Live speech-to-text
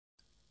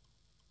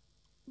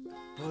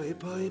Boy,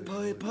 boy,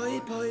 boy, boy,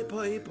 boy,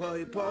 boy,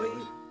 boy, boy.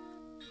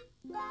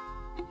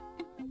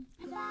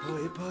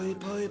 Boy, boy,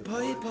 boy,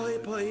 boy, boy,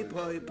 boy,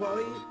 boy,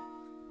 boy.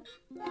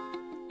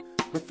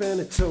 My friend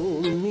had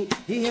told me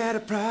he had a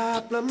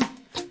problem,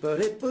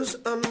 but it was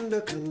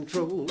under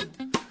control.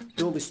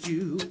 Don't be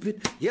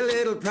stupid, your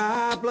little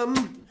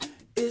problem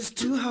is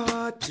too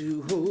hard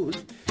to hold.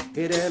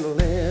 It ain't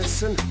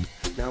lesson,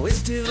 now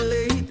it's too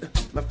late.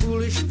 My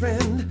foolish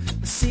friend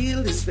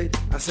sealed his fate.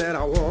 I said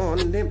I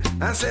warned him,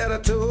 I said I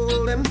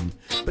told him,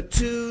 but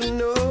to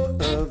no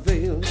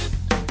avail.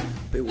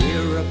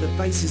 Beware of the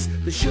vices,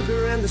 the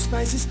sugar and the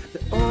spices,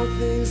 they're all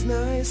things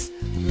nice,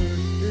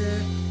 but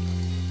they're...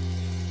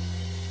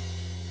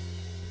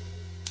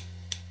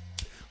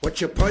 Watch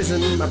your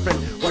poison, my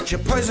friend, watch your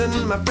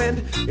poison, my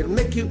friend. It'll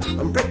make you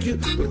and break you,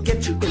 will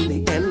get you in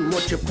the end.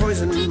 Watch your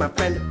poison, my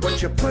friend,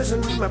 watch your poison,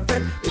 my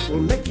friend. It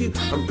will make you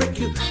and break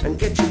you and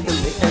get you in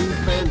the end.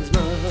 Friend's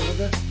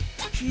mother,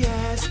 she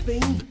asked me,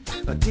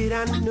 did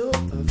I know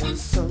of her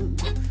son?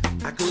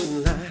 I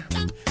couldn't lie,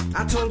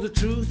 I told the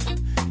truth.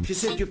 She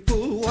said, you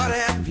fool, what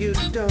have you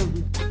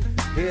done?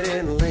 He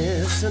didn't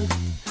listen,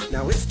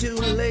 now it's too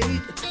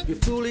late. You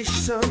foolish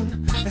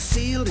son, I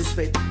sealed his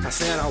fate. I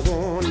said I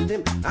warned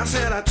him, I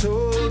said I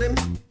told him,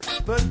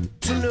 but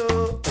to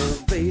no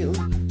avail.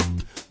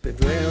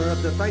 Beware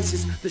of the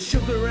vices, the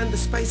sugar and the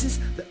spices,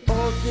 they're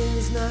all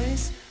things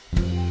nice,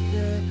 but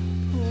they're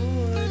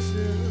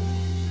poison.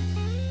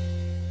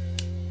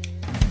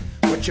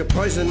 Watch your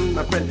poison,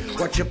 my friend,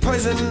 watch your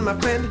poison, my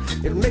friend.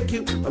 It'll make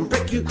you and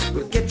break you,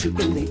 will get you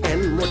in the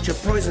end. Watch your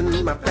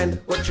poison, my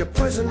friend, watch your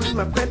poison,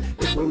 my friend.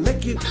 It will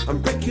make you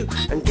and break you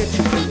and get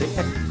you in the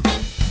end.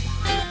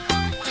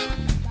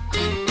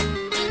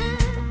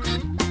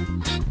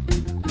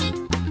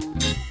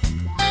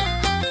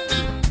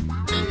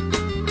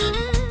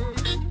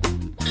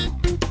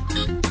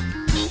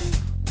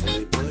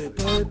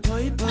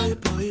 Boy, boy, boy,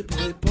 boy,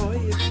 boy, boy.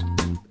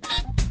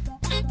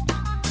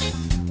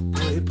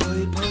 Boy,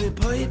 boy, boy,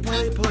 boy,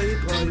 boy, boy,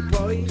 boy,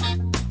 boy.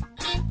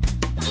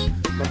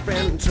 My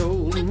friend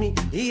told me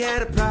he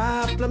had a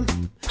problem,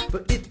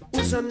 but it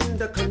was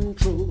under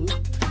control.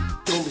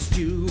 Don't be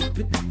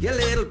stupid, your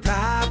little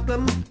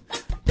problem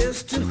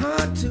is too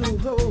hard to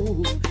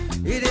hold.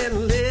 He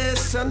didn't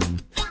listen,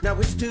 now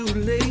it's too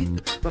late.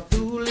 My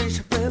foolish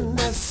friend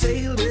has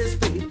sailed his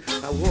fate.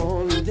 I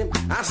warned him,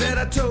 I said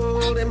I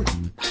told him,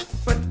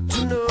 but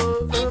to no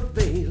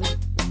avail.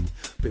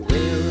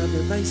 Beware of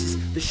the vices,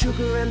 the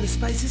sugar and the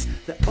spices,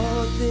 they're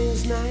all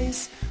things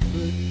nice,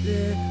 but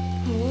they're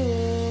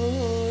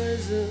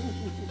poison.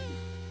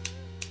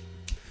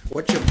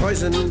 Watch your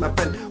poison, my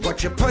friend,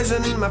 watch your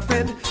poison, my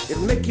friend.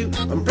 It'll make you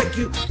and break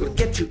you, will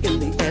get you in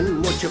the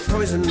end. Watch your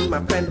poison,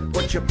 my friend,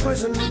 watch your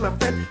poison, my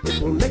friend.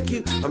 It will make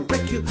you and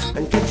break you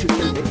and get you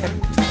in the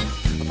end.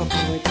 Boy,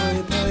 boy,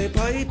 boy,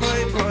 boy, boy,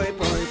 boy,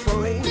 boy,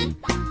 boy.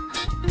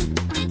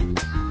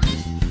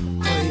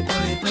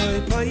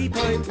 Boy,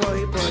 boy,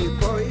 boy, boy,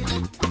 boy,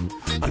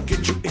 I'll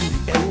get you in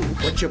the end.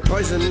 Watch your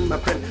poison, my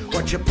friend,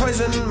 watch your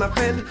poison, my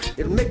friend.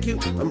 It'll make you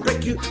and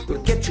break you,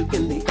 will get you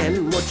in the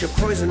end. Watch your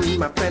poison,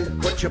 my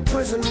friend, watch your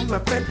poison, my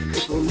friend.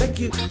 It will make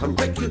you and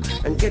break you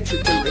and get you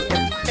in the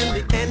end. In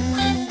the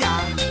end,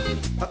 yeah.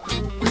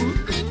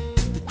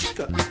 The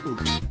chica,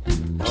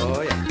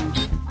 oh yeah.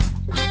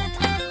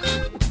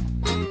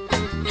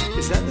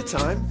 Is that the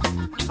time?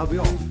 I'll be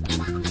off.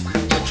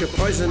 Watch your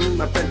poison,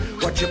 my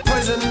friend, watch your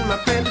poison, my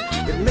friend.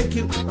 It'll make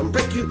you and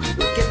break you,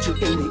 will get you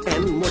in the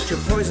end. Watch your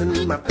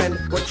poison, my friend,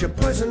 watch your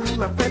poison,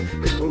 my friend.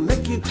 It will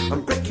make you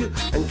and break you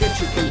and get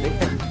you in the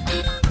end.